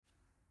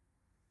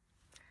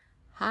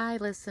Hi,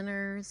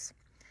 listeners.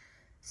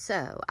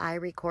 So, I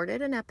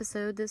recorded an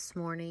episode this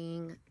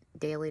morning,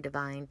 Daily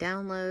Divine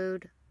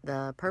Download,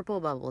 the Purple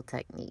Bubble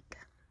Technique.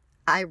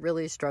 I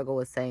really struggle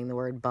with saying the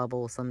word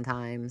bubble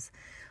sometimes.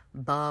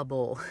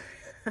 Bubble.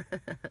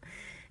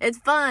 It's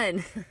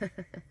fun.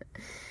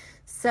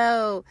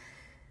 So,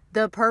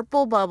 the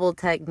Purple Bubble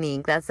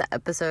Technique, that's the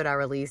episode I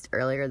released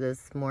earlier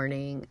this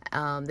morning.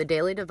 The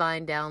Daily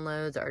Divine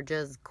Downloads are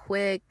just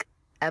quick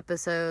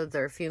episodes.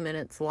 They're a few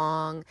minutes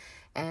long.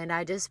 And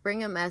I just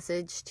bring a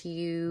message to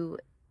you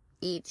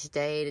each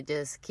day to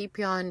just keep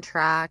you on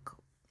track,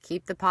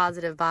 keep the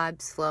positive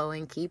vibes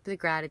flowing, keep the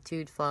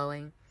gratitude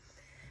flowing.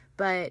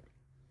 But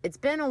it's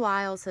been a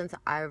while since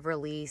I've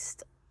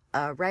released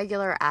a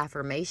regular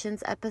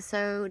affirmations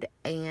episode,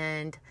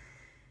 and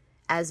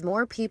as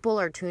more people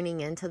are tuning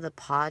into the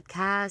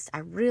podcast, I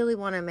really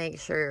want to make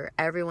sure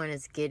everyone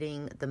is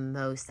getting the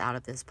most out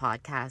of this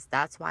podcast.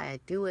 That's why I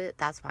do it.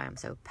 That's why I'm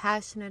so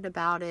passionate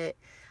about it.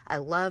 I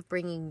love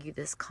bringing you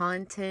this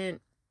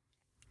content.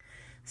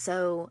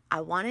 So I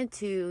wanted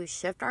to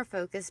shift our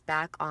focus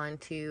back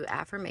onto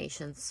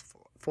affirmations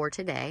for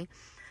today.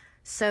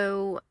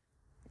 So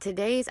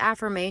today's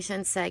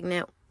affirmation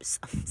segment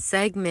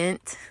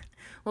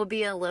will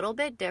be a little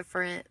bit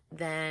different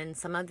than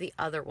some of the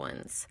other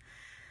ones.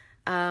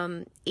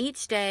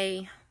 Each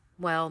day,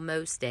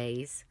 most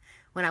days,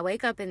 when I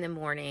wake up in the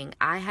morning,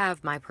 I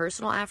have my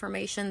personal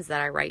affirmations that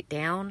I write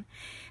down.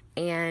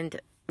 And,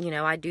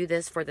 I do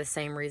this for the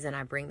same reason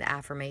I bring the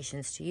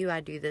affirmations to you. I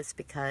do this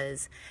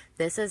because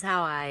this is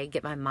how I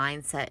get my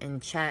mindset in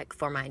check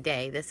for my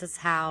day. This is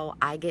how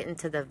I get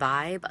into the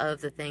vibe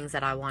of the things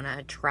that I want to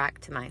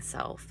attract to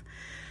myself.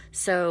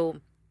 So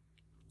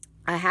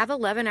I have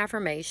 11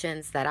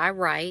 affirmations that I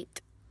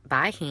write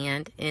by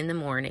hand in the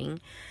morning.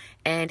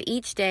 And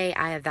each day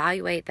I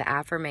evaluate the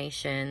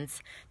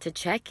affirmations to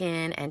check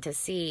in and to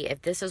see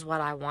if this is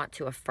what I want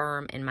to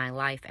affirm in my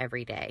life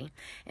every day.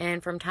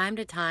 And from time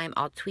to time,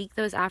 I'll tweak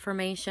those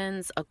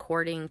affirmations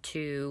according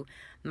to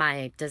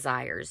my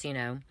desires,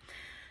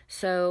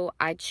 So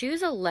I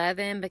choose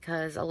 11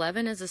 because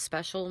 11 is a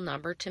special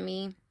number to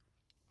me.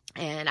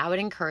 And I would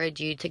encourage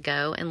you to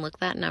go and look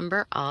that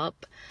number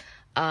up.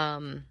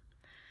 And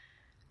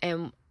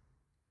I'm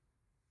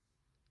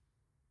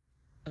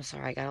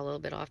sorry, I got a little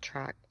bit off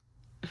track.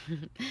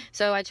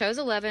 So I chose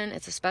 11.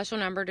 It's a special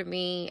number to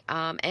me.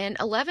 And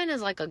 11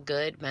 is like a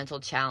good mental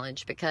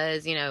challenge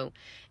because,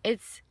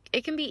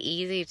 it can be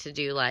easy to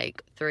do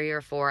like 3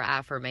 or 4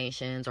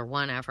 affirmations or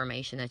one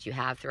affirmation that you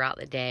have throughout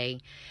the day.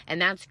 And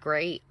that's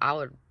great. I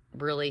would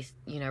really,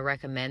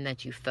 recommend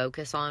that you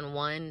focus on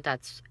one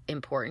that's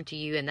important to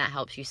you and that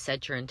helps you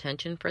set your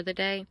intention for the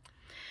day.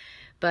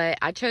 But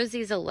I chose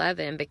these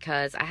 11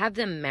 because I have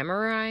them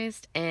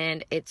memorized,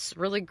 and it's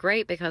really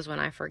great because when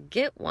I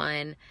forget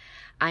one,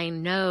 I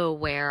know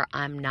where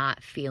I'm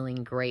not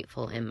feeling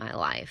grateful in my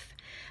life.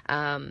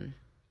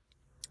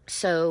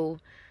 So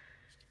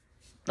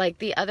like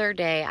the other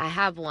day, I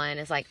have one.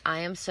 It's like, I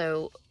am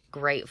so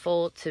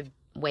grateful to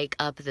wake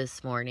up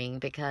this morning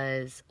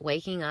because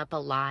waking up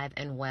alive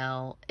and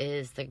well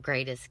is the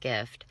greatest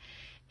gift.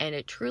 And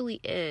it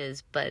truly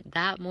is, but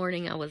that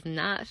morning I was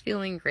not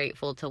feeling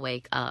grateful to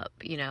wake up,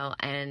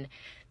 and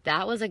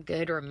that was a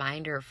good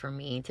reminder for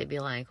me to be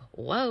like,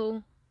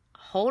 whoa,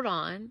 hold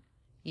on.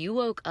 You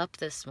woke up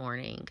this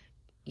morning.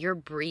 You're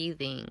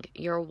breathing.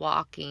 You're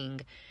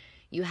walking.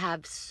 You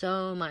have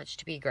so much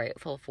to be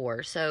grateful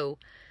for. So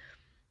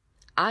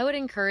I would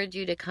encourage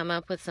you to come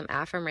up with some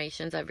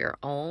affirmations of your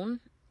own.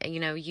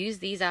 Use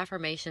these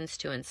affirmations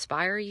to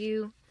inspire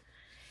you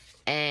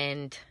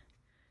and,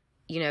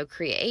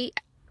 create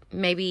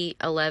maybe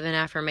 11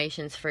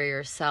 affirmations for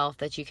yourself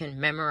that you can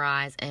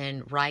memorize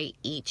and write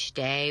each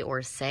day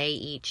or say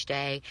each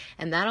day.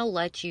 And that'll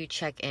let you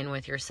check in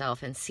with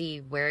yourself and see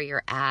where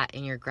you're at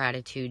in your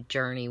gratitude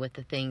journey with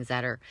the things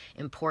that are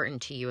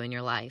important to you in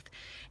your life.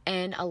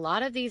 And a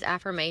lot of these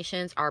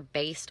affirmations are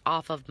based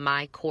off of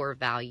my core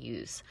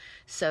values.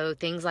 So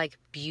things like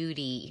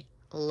beauty,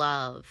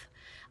 love,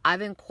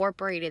 I've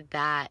incorporated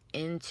that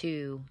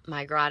into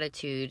my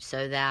gratitude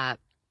so that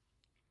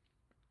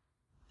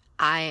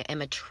I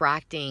am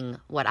attracting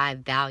what I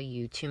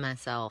value to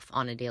myself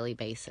on a daily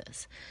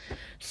basis.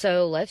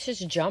 So let's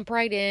just jump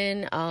right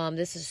in.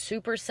 This is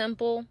super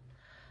simple.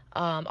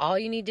 All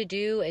you need to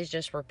do is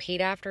just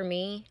repeat after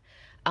me.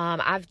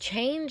 I've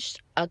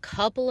changed a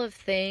couple of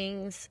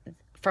things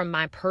from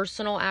my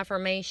personal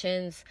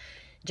affirmations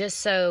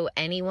just so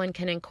anyone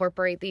can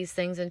incorporate these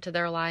things into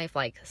their life,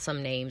 like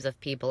some names of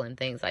people and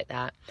things like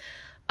that.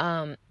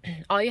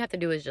 All you have to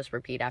do is just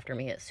repeat after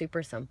me. It's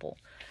super simple.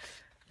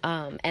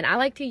 And I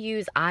like to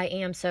use I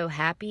am so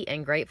happy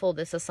and grateful.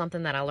 This is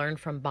something that I learned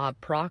from Bob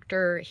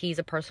Proctor. He's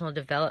a personal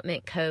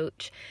development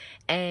coach,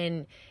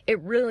 and it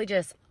really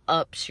just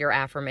ups your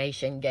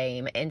affirmation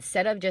game.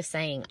 Instead of just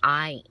saying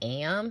I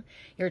am,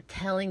 you're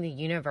telling the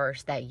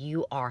universe that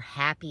you are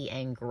happy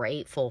and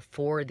grateful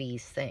for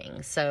these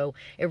things. So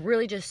it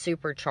really just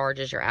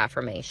supercharges your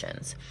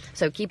affirmations.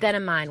 So keep that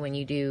in mind when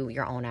you do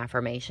your own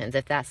affirmations,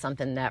 if that's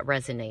something that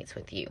resonates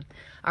with you.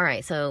 All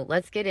right, so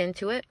let's get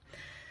into it.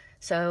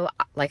 So,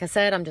 like I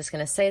said, I'm just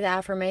going to say the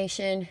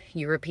affirmation.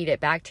 You repeat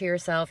it back to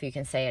yourself. You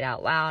can say it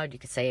out loud. You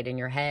can say it in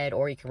your head,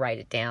 or you can write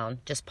it down.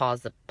 Just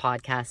pause the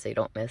podcast so you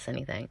don't miss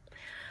anything.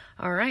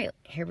 All right,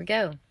 here we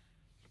go.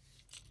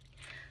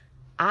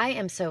 I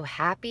am so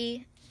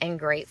happy and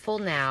grateful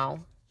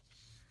now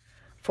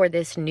for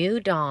this new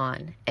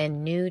dawn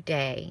and new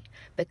day,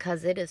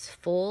 because it is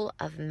full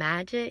of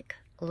magic,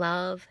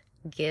 love,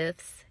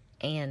 gifts,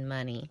 and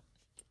money.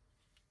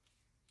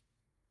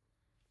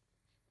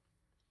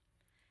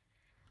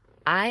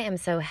 I am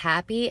so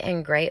happy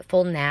and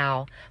grateful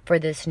now for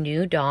this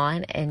new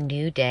dawn and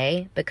new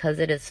day, because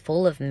it is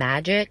full of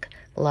magic,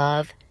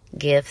 love,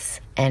 gifts,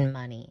 and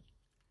money.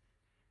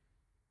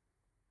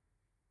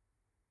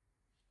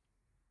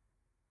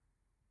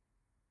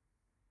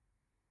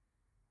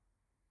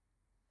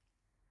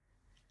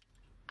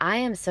 I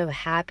am so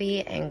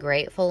happy and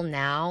grateful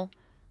now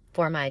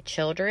for my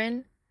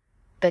children,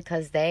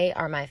 because they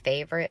are my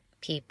favorite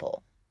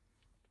people.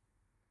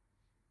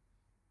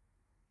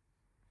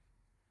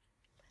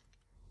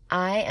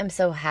 I am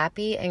so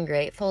happy and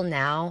grateful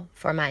now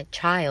for my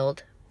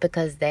child,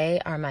 because they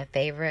are my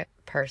favorite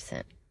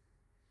person.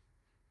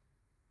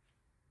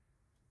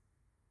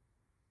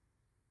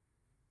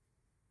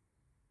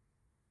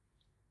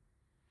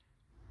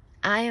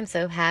 I am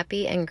so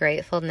happy and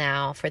grateful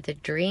now for the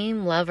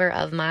dream lover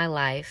of my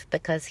life,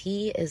 because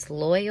he is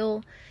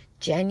loyal,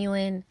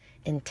 genuine,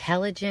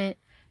 intelligent,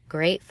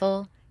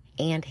 grateful,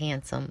 and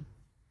handsome.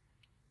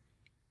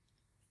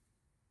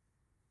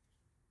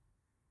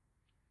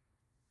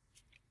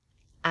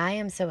 I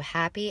am so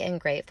happy and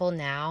grateful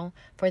now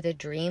for the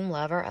dream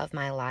lover of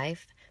my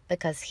life,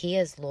 because he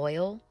is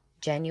loyal,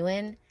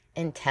 genuine,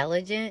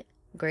 intelligent,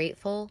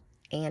 grateful,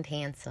 and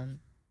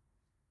handsome.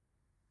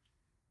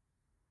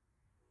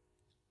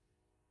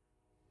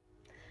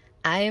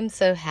 I am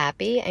so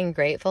happy and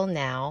grateful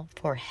now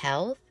for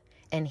health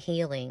and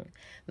healing,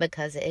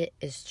 because it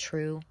is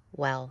true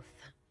wealth.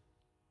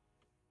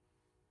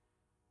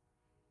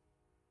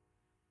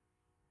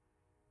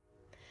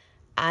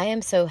 I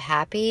am so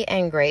happy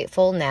and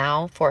grateful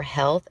now for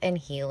health and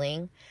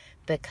healing,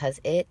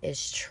 because it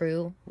is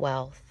true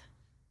wealth.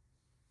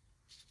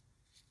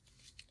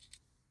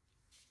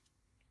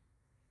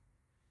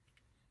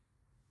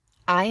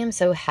 I am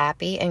so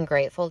happy and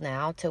grateful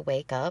now to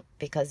wake up,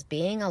 because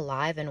being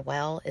alive and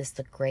well is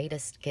the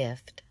greatest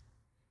gift.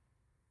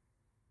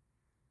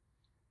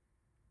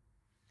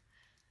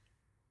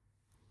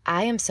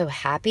 I am so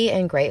happy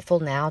and grateful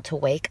now to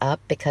wake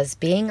up, because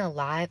being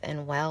alive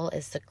and well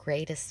is the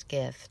greatest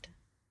gift.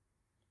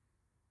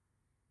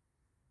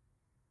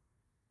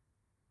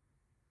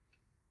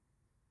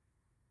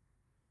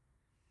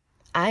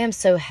 I am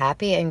so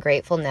happy and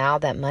grateful now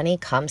that money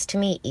comes to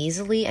me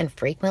easily and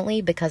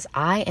frequently, because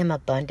I am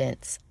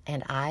abundance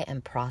and I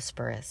am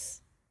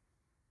prosperous.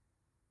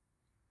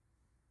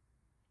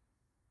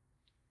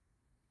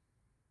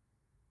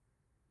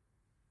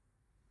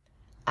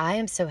 I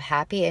am so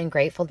happy and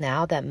grateful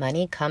now that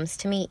money comes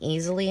to me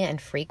easily and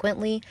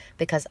frequently,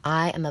 because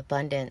I am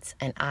abundance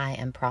and I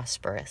am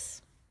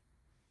prosperous.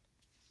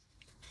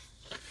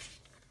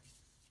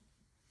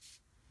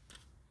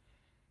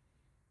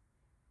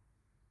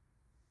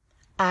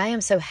 I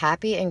am so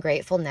happy and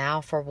grateful now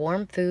for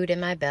warm food in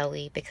my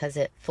belly, because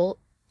it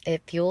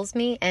fuels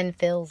me and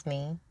fills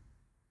me.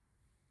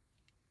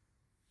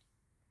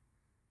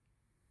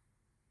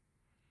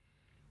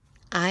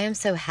 I am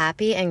so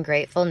happy and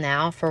grateful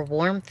now for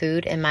warm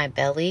food in my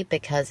belly,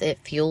 because it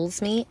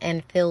fuels me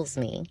and fills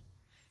me.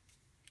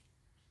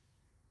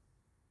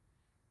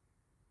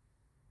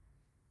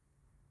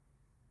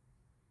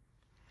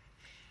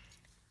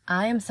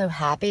 I am so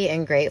happy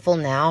and grateful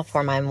now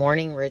for my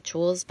morning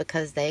rituals,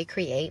 because they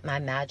create my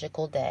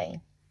magical day.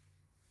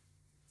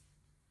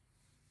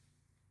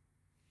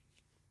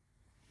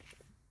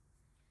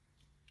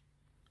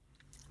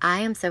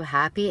 I am so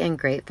happy and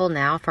grateful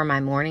now for my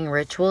morning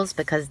rituals,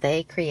 because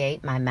they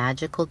create my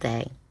magical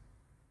day.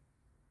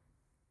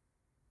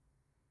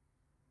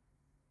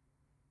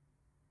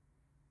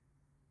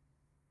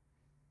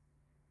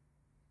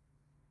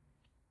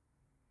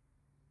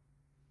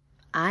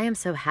 I am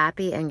so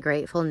happy and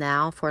grateful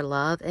now for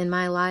love in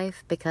my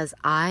life, because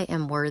I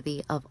am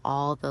worthy of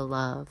all the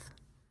love.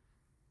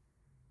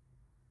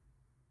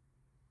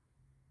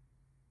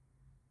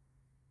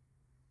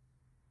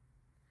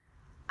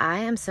 I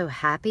am so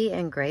happy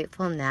and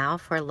grateful now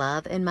for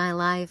love in my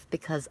life,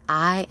 because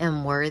I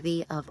am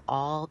worthy of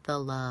all the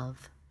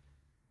love.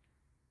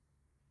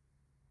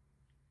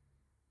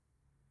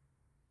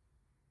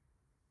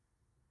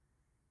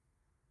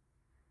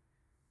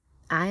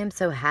 I am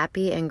so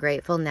happy and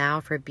grateful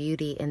now for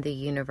beauty in the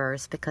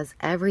universe, because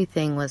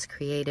everything was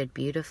created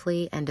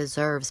beautifully and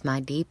deserves my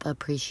deep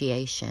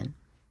appreciation.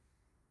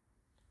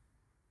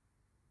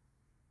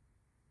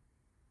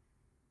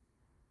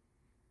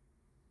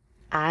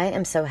 I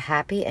am so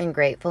happy and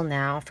grateful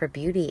now for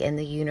beauty in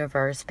the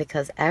universe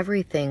because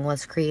everything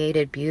was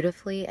created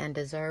beautifully and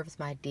deserves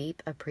my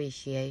deep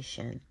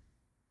appreciation.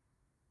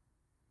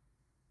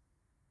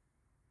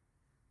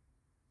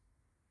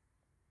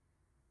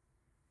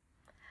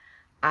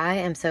 I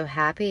am so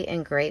happy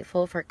and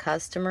grateful for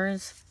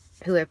customers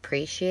who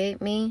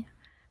appreciate me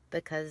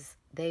because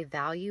they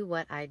value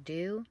what I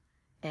do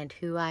and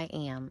who I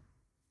am.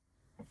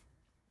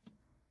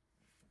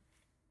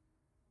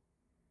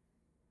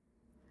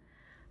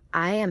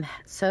 I am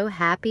so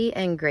happy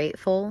and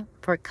grateful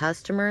for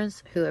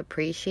customers who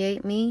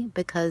appreciate me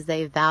because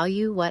they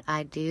value what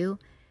I do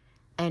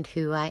and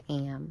who I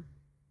am.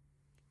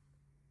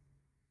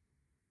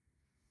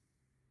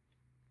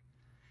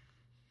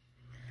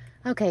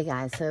 Okay,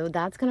 guys, so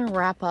that's going to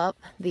wrap up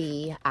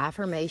the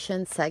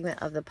affirmation segment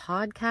of the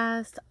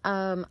podcast.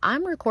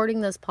 I'm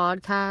recording this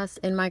podcast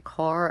in my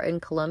car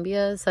in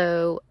Columbia,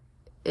 so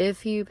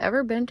if you've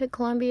ever been to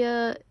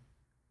Columbia,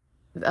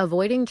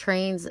 avoiding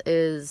trains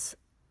is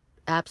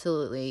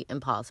absolutely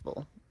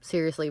impossible.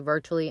 Seriously,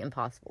 virtually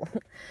impossible.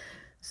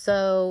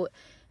 So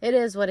it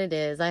is what it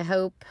is. I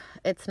hope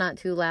it's not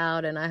too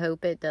loud, and I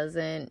hope it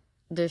doesn't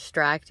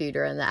distract you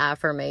during the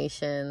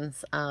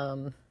affirmations.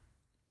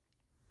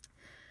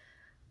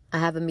 I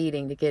have a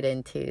meeting to get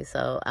into,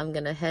 so I'm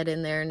going to head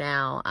in there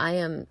now. I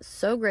am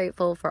so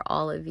grateful for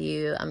all of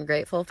you. I'm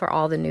grateful for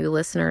all the new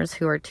listeners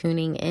who are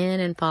tuning in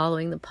and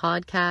following the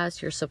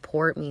podcast. Your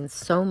support means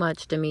so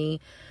much to me.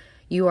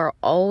 You are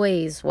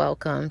always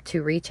welcome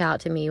to reach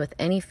out to me with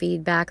any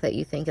feedback that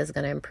you think is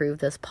going to improve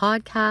this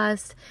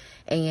podcast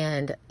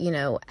and,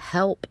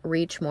 help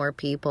reach more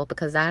people,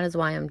 because that is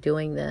why I'm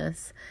doing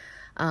this.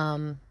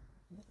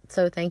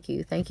 So thank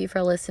you. Thank you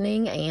for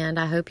listening, and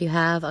I hope you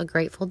have a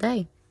grateful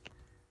day.